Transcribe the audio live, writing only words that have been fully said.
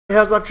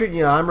How's life treating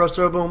you? I'm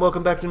ROBO and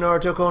welcome back to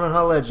Naruto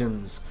Konoha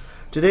Legends.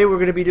 Today we're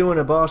going to be doing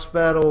a boss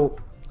battle,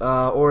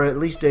 or at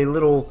least a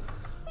little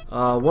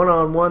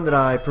one-on-one that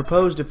I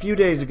proposed a few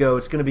days ago.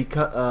 It's going to be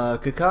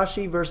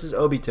Kakashi versus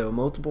Obito.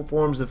 Multiple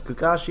forms of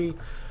Kakashi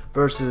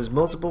versus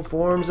multiple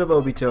forms of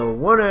Obito,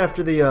 one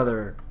after the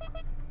other.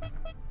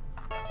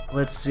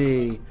 Let's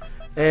see.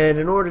 And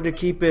in order to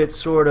keep it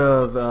sort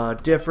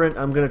of different,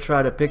 I'm going to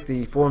try to pick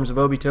the forms of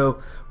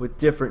Obito with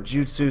different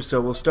jutsu.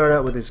 So we'll start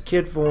out with his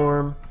kid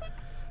form.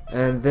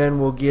 And then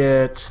we'll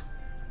get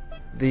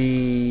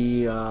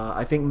the,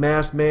 I think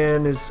Masked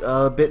Man is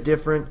a bit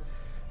different.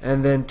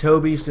 And then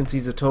Toby, since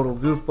he's a total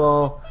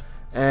goofball.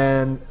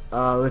 And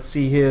let's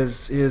see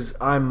his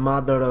I'm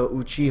Madara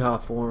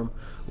Uchiha form.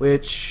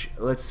 Which,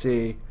 let's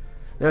see.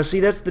 Now see,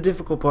 that's the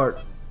difficult part.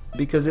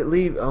 Because it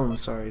leaves, oh I'm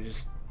sorry,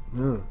 just,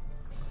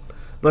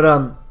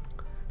 But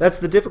that's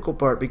the difficult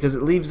part because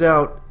it leaves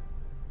out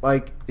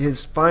like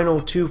his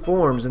final two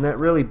forms. And that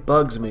really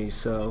bugs me,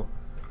 so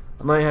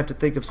I might have to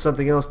think of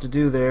something else to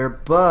do there,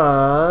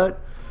 but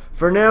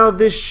for now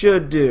this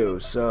should do.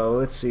 So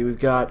let's see, we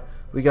got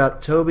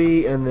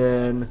Toby and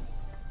then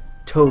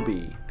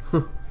Toby.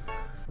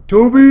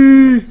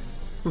 Toby!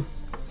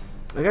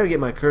 I gotta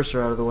get my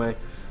cursor out of the way.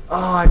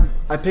 Oh,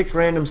 I picked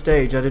random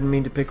stage. I didn't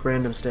mean to pick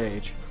random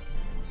stage.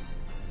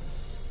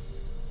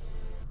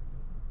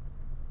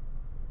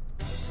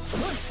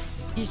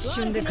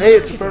 Hey,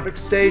 it's a perfect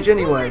stage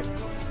anyway.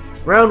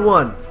 Round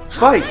 1.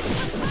 Fight!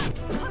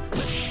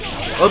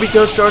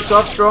 Obito starts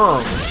off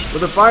strong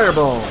with a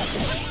fireball.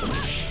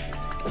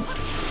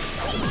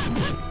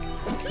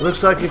 It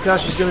looks like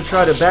Kakashi's going to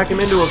try to back him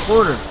into a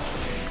corner.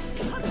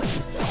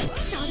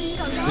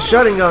 The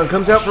Sharingan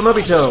comes out from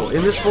Obito.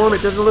 In this form,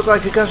 it doesn't look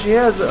like Kakashi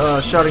has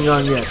a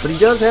Sharingan yet, but he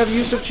does have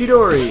use of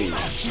Chidori.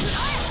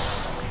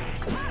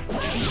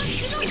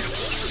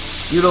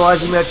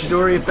 Utilizing that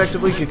Chidori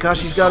effectively,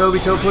 Kakashi's got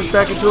Obito pushed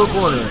back into a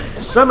corner.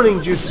 Summoning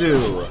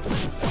Jutsu.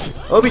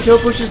 Obito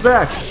pushes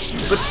back,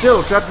 but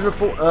still trapped in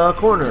a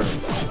corner.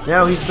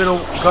 Now he's been a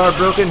guard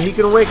broken, he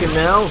can awaken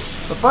now.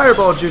 A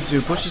fireball jutsu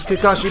pushes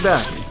Kakashi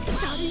back.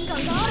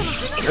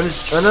 And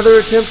another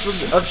attempt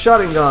of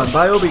Sharingan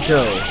by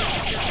Obito,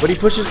 but he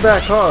pushes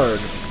back hard.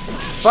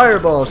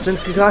 Fireball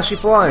sends Kakashi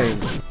flying.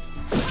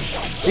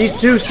 These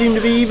two seem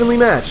to be evenly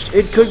matched.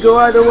 It could go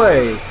either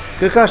way.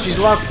 Kakashi's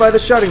locked by the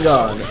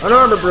Sharingan. An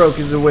armor broke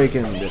is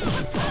awakened.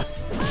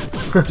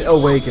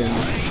 Awakened.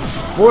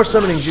 More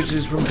summoning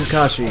jutsus from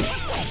Kakashi.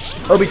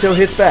 Obito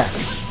hits back.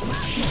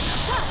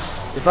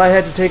 If I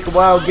had to take a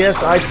wild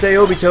guess, I'd say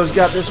Obito's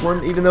got this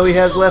one, even though he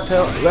has less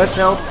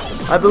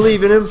health. I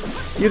believe in him.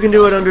 You can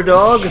do it,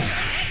 underdog.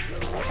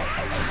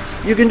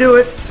 You can do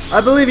it. I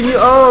believe in you.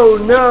 Oh,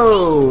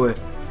 no.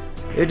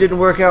 It didn't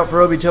work out for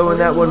Obito in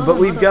that one, but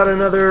we've got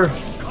another.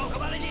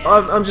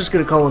 I'm just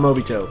going to call him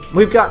Obito.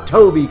 We've got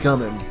Toby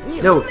coming.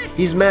 No,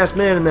 he's Masked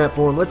Man in that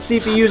form. Let's see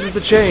if he uses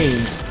the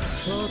chains.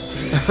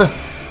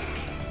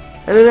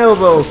 And an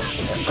elbow.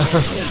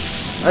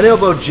 An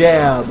elbow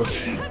jab.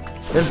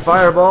 Then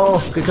fireball.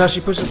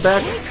 Kakashi pushes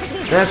back.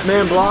 Masked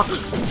Man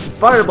blocks.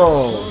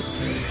 Fireballs.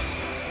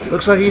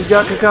 Looks like he's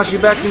got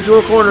Kakashi backed into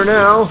a corner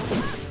now.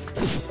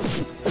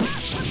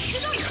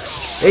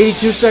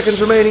 82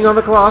 seconds remaining on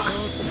the clock.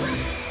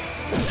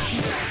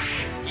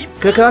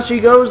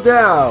 Kakashi goes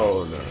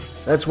down.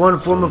 That's one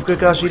form of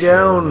Kakashi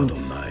down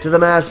to the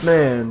Masked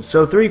Man.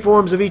 So 3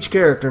 forms of each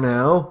character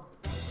now.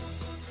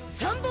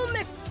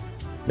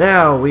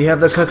 Now we have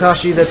the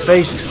Kakashi that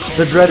faced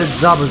the dreaded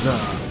Zabuza.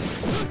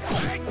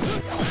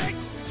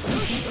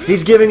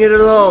 He's giving it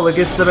all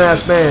against the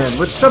Masked Man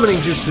with summoning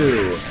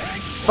jutsu,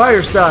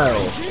 fire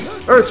style,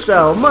 earth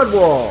style, mud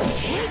wall.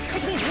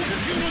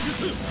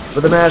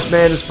 But the Masked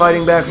Man is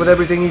fighting back with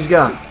everything he's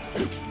got.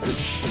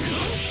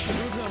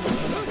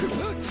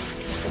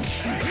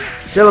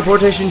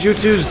 Teleportation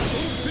jutsus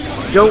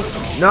don't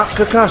knock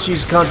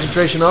Kakashi's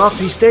concentration off.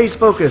 He stays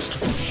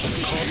focused.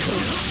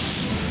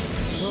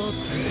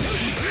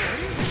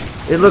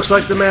 It looks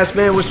like the Masked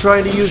Man was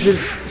trying to use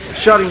his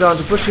Sharingan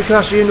to push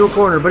Kakashi into a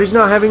corner, but he's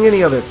not having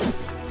any of it.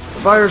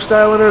 Fire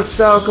style and earth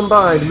style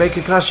combined make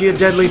Kakashi a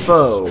deadly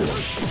foe.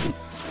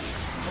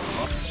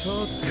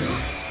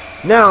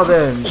 Now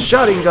then,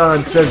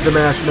 Sharingan, says the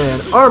Masked Man.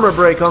 Armor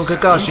break on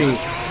Kakashi,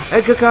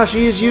 and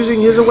Kakashi is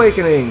using his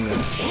awakening.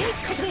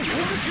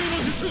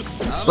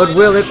 But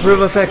will it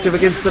prove effective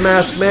against the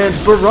Masked Man's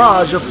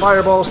barrage of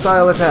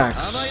fireball-style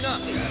attacks?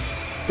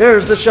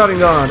 There's the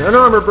Sharingan, an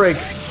armor break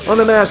on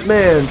the Masked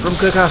Man from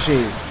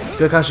Kakashi.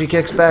 Kakashi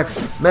kicks back.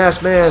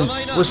 Masked Man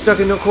was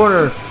stuck in a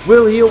corner.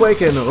 Will he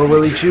awaken, or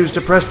will he choose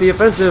to press the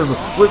offensive?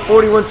 With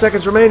 41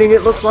 seconds remaining,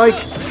 it looks like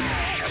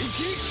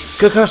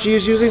Kakashi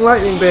is using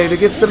Lightning Blade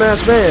against the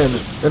Masked Man.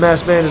 The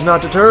Masked Man is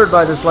not deterred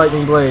by this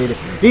Lightning Blade.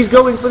 He's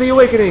going for the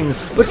awakening,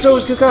 but so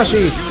is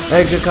Kakashi,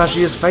 and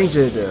Kakashi has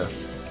fainted.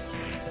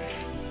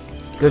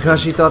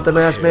 Kakashi thought the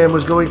Masked Man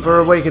was going for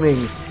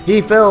awakening. He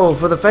fell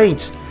for the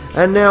feint.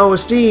 And now a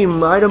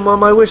Steam item on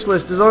my wish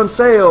list is on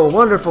sale.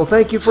 Wonderful.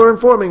 Thank you for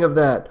informing me of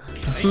that.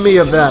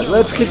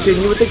 Let's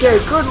continue with the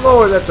game. Good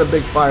lord, that's a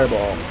big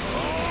fireball.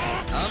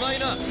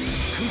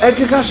 And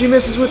Kakashi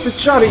misses with the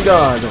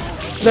Sharingan.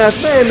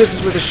 Masked Man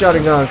misses with the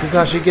Sharingan.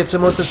 Kakashi gets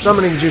him with the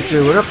summoning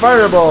jutsu, and a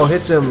fireball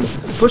hits him,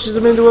 pushes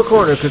him into a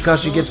corner.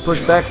 Kakashi gets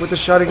pushed back with the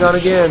Sharingan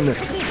again.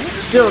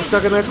 Still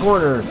stuck in that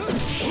corner.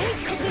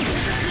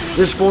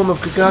 This form of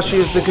Kakashi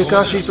is the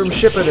Kakashi from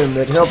Shippuden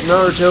that helped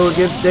Naruto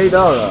against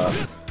Deidara.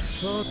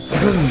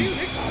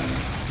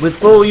 With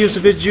full use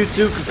of his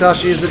jutsu,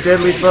 Kakashi is a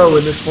deadly foe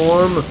in this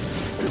form.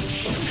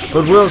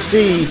 But we'll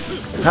see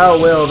how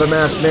well the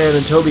Masked Man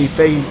and Toby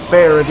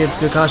fare against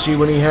Kakashi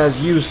when he has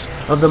use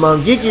of the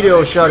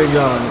Mangekyo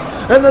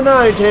Sharingan, and the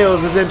Nine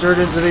Tails has entered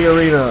into the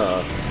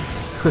arena.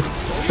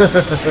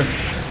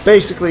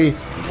 Basically,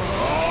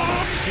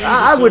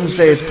 I wouldn't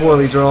say it's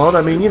poorly drawn.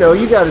 I mean, you know,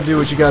 you gotta do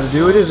what you gotta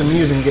do. It is a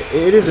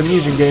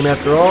Mu-G-E-N game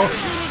after all.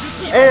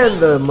 And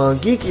the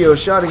Mangekyo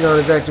Sharingan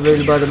is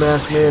activated by the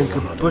Masked Man,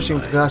 pushing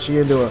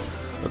Kakashi into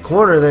a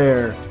corner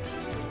there.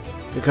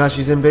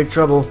 Kakashi's in big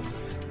trouble.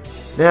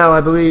 Now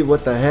I believe,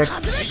 what the heck?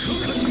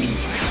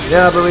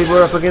 Now I believe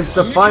we're up against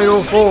the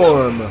final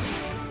form.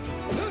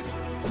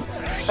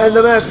 And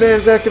the Masked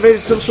Man's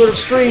activated some sort of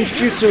strange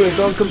jutsu and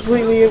gone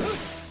completely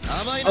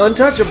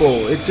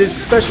untouchable. It's his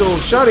special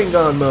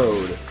Sharingan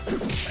mode.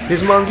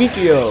 His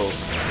Mangekyo.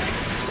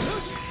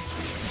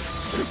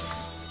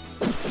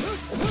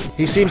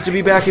 He seems to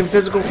be back in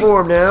physical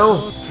form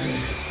now.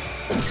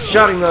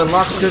 Sharingan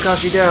locks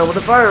Kakashi down with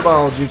a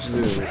fireball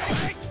jutsu.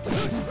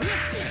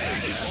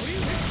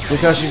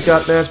 Kakashi's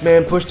got Masked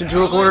Man pushed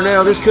into a corner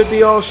now. This could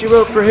be all she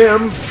wrote for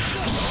him.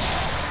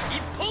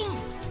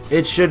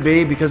 It should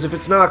be, because if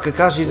it's not,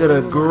 Kakashi's at a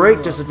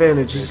great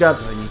disadvantage. He's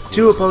got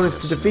two opponents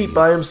to defeat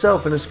by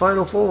himself in his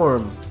final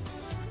form.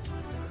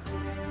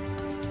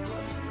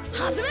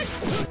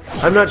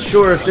 I'm not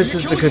sure if this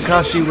is the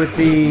Kakashi with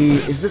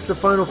the... Is this the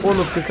final form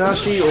of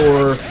Kakashi,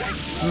 or...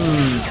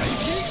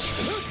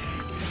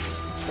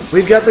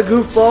 We've got the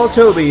goofball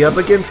Toby up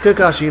against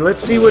Kakashi. Let's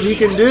see what he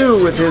can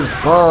do with his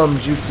bomb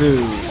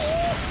jutsus.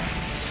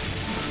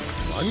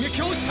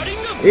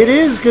 It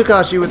is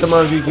Kakashi with the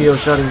Mangekyo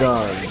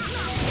Sharingan.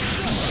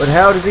 But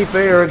how does he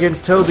fare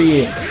against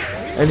Toby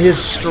and his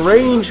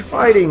strange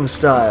fighting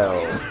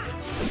style?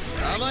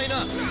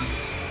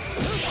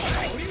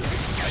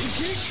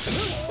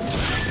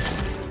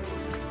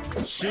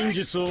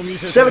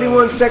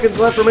 71 seconds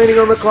left remaining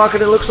on the clock,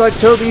 and it looks like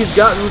Toby's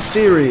gotten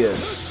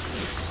serious.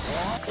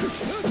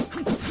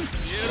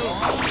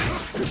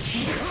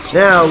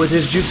 Now, with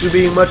his jutsu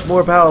being much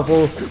more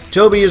powerful,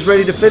 Toby is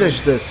ready to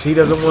finish this. He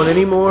doesn't want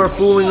any more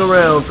fooling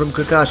around from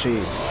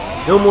Kakashi.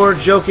 No more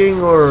joking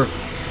or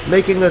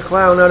making a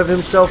clown out of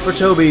himself for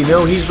Toby.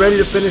 No, he's ready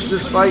to finish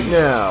this fight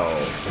now.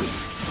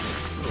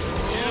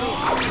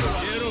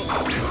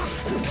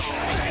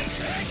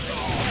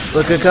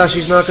 But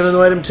Kakashi's not going to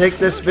let him take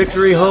this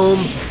victory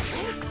home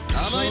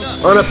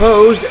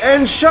unopposed,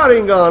 and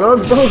Sharingan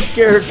on both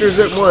characters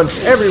at once.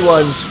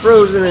 Everyone's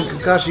frozen, and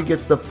Kakashi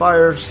gets the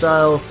fire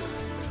style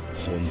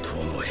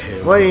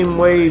flame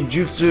wave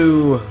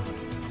jutsu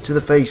to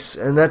the face,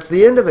 and that's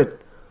the end of it.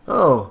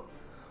 Oh,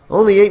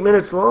 only 8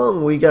 minutes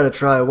long. We gotta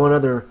try one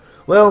other.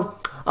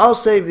 Well, I'll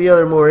save the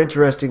other more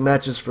interesting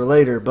matches for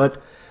later,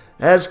 but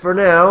as for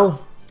now,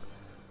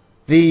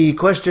 the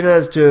question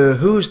as to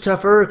who's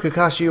tougher,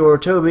 Kakashi or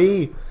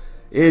Toby,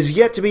 is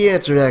yet to be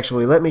answered,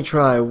 actually. Let me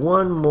try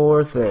one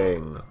more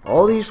thing.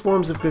 All these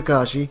forms of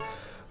Kakashi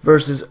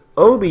versus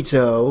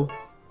Obito,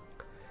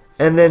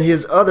 and then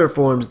his other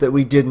forms that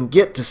we didn't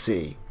get to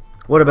see.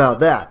 What about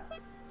that?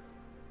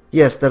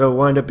 Yes, that'll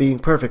wind up being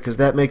perfect, because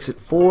that makes it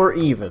 4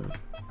 even.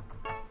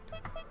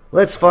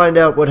 Let's find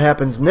out what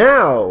happens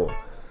now.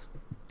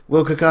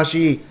 Will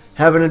Kakashi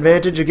have an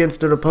advantage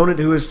against an opponent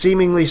who is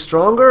seemingly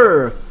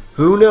stronger?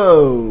 Who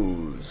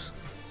knows?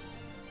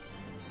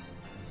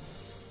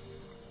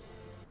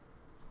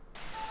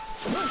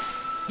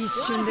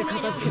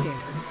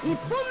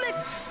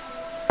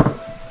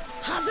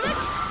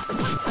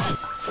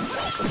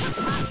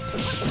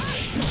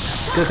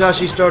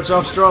 Kakashi starts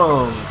off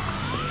strong,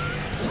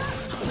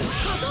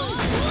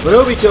 but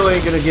Obito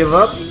ain't gonna give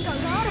up.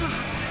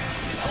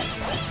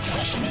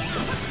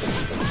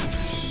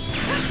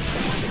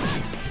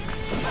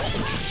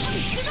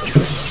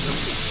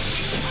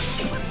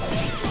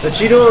 The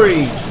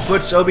Chidori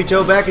puts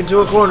Obito back into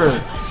a corner.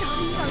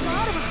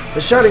 The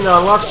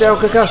Sharingan locks down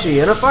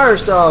Kakashi, and a fire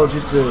style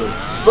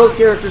jutsu. Both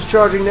characters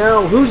charging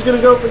now. Who's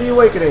gonna go for the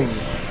awakening?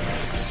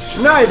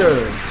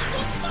 Neither.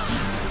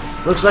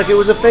 Looks like it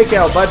was a fake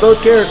out by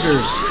both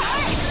characters.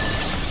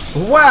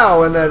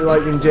 Wow, and that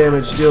lightning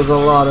damage deals a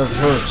lot of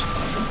hurt.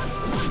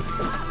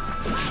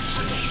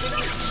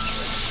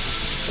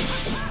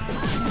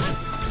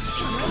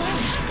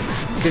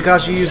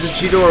 Kakashi uses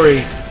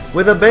Chidori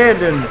with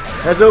abandon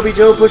as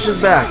Obito pushes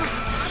back.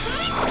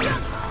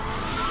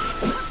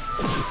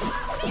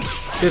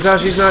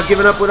 Kakashi's not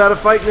giving up without a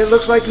fight, and it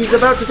looks like he's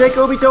about to take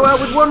Obito out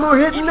with one more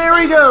hit, and there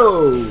he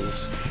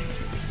goes!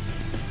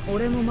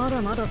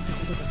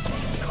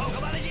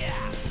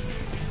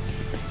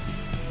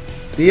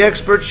 The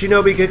expert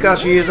Shinobi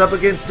Kakashi is up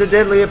against a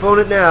deadly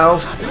opponent now.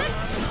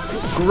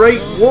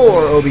 Great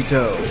War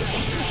Obito.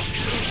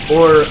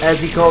 or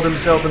as he called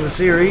himself in the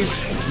series,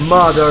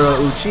 Madara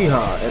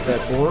Uchiha at that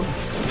form.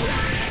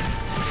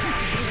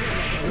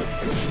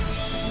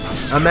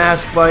 A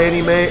mask by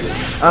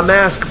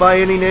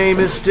any name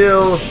is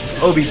still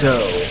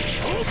Obito.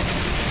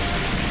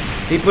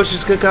 He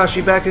pushes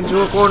Kakashi back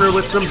into a corner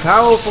with some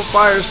powerful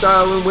fire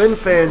style and wind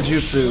fan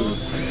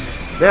jutsus.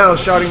 Now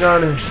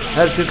Sharingan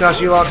has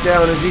Kakashi locked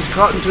down as he's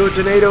caught into a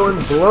tornado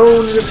and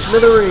blown to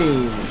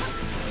smithereens.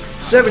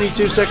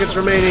 72 seconds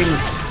remaining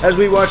as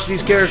we watch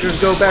these characters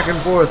go back and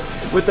forth,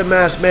 with the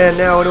masked man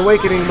now in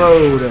awakening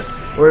mode.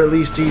 Or at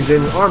least he's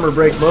in armor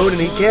break mode,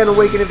 and he can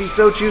awaken if he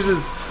so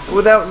chooses.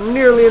 Without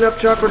nearly enough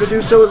chakra to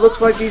do so, it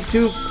looks like these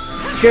two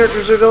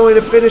characters are going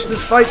to finish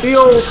this fight the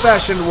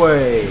old-fashioned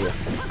way.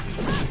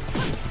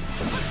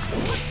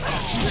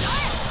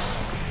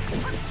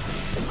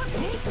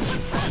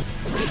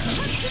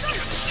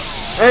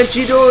 And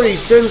Chidori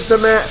sends the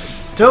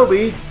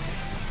Toby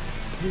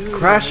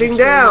crashing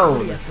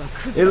down.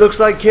 It looks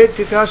like Kid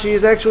Kakashi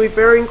is actually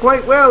faring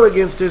quite well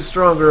against his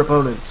stronger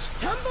opponents.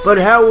 But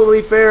how will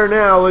he fare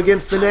now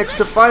against the next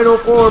to final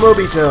form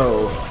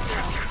Obito?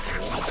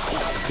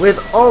 With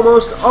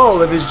almost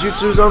all of his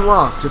jutsus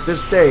unlocked at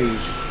this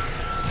stage.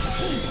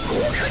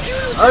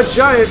 A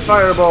giant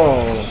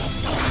fireball.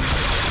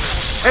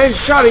 And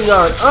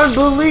Sharingan.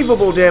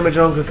 Unbelievable damage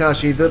on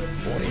Kakashi. The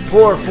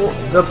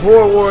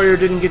poor warrior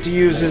didn't get to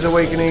use his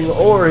awakening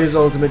or his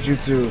ultimate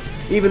jutsu,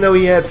 even though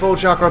he had full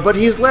chakra, but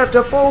he's left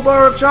a full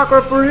bar of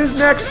chakra for his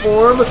next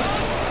form,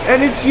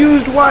 and it's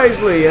used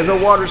wisely as a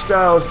water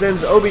style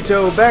sends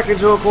Obito back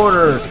into a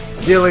corner,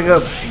 dealing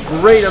a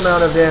great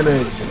amount of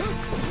damage.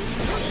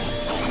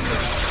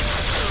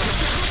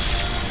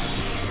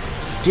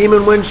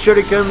 Demon Wind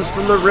shurikens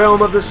from the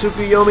realm of the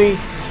Tsukuyomi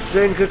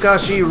send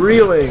Kakashi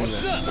reeling.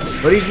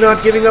 But he's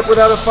not giving up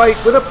without a fight.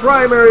 With a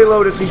primary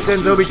lotus, he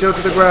sends Obito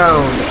to the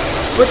ground.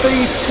 But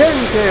the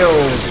Ten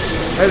Tails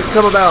has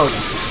come about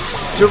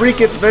to wreak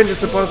its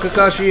vengeance upon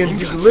Kakashi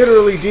and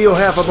literally deal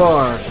half a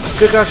bar.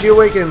 Kakashi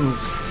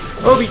awakens.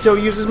 Obito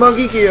uses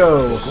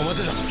Mangekyo.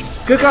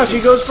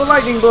 Kakashi goes for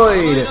Lightning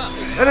Blade.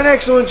 And an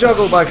excellent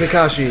juggle by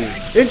Kakashi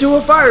into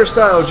a fire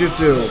style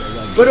jutsu.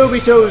 But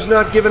Obito's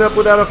not giving up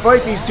without a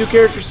fight. These two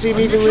characters seem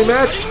evenly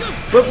matched.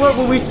 But what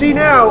will we see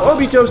now?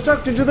 Obito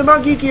sucked into the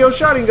Mangekyo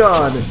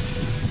Sharingan.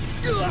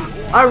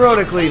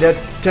 Ironically, that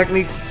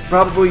technique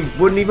probably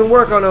wouldn't even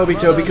work on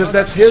Obito because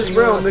that's his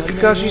realm that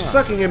Kakashi's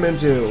sucking him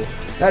into.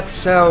 That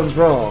sounds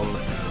wrong.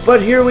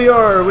 But here we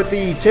are with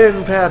the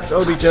 10 Paths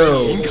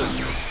Obito.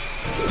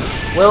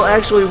 Well,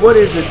 actually, what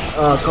is it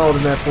called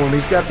in that form?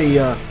 He's got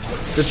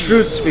the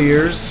Truth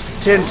Spheres,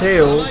 10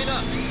 tails.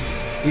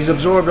 He's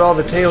absorbed all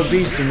the tailed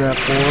beast in that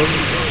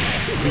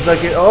form. He's like,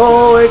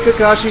 oh, and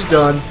Kakashi's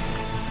done.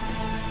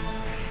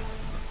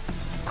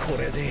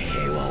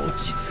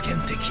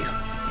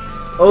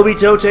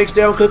 Obito takes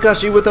down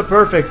Kakashi with a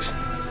perfect.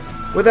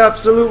 With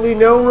absolutely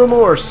no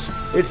remorse.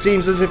 It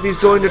seems as if he's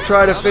going to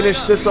try to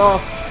finish this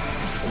off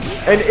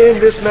and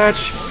end this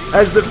match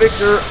as the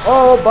victor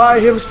all by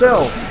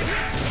himself.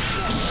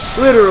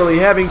 Literally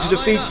having to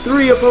defeat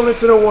 3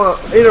 opponents in a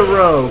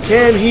row.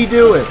 Can he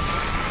do it?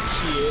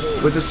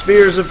 With the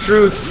Spheres of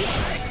Truth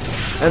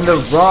and the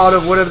Rod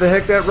of whatever the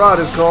heck that rod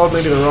is called,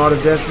 maybe the Rod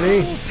of Destiny.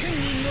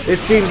 It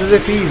seems as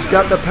if he's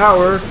got the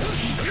power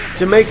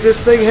to make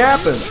this thing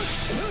happen.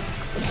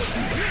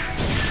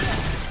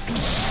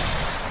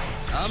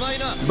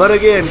 But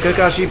again,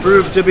 Kakashi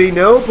proved to be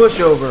no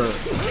pushover.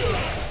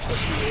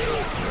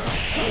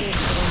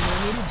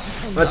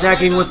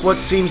 Attacking with what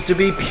seems to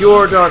be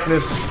pure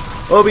darkness,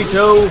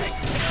 Obito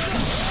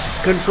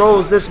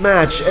controls this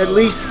match, at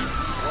least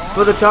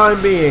for the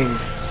time being.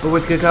 But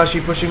with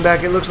Kakashi pushing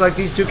back, it looks like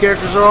these two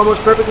characters are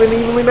almost perfectly and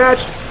evenly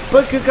matched.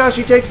 But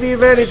Kakashi takes the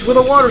advantage with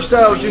a water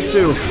style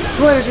jutsu.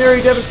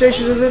 Planetary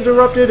devastation is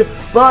interrupted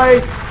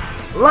by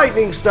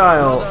lightning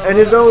style, and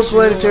his own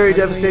planetary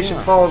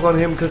devastation falls on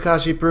him,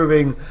 Kakashi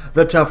proving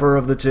the tougher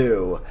of the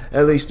two,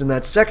 at least in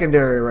that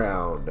secondary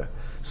round.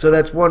 So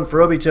that's one for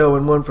Obito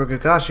and one for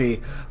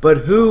Kakashi,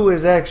 but who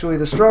is actually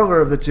the stronger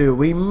of the two?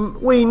 We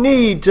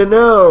need to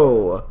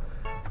know.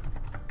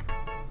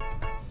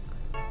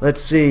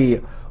 Let's see,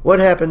 what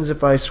happens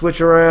if I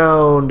switch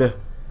around?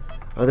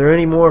 Are there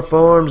any more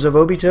forms of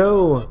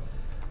Obito?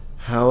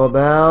 How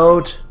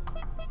about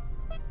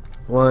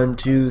 1,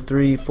 2,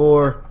 3,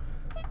 4?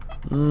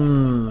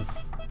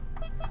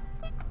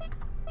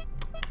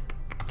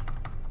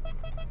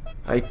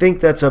 I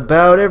think that's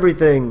about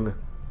everything.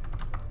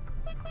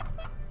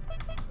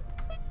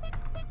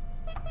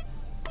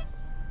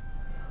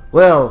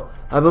 Well,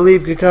 I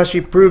believe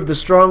Kakashi proved the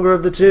stronger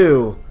of the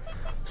two.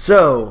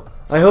 So,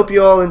 I hope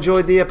you all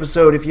enjoyed the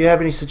episode. If you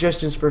have any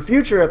suggestions for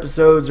future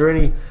episodes or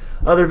any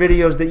other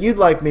videos that you'd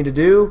like me to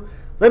do,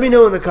 let me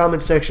know in the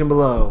comments section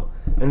below.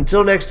 And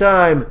until next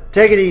time,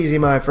 take it easy,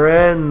 my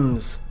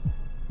friends.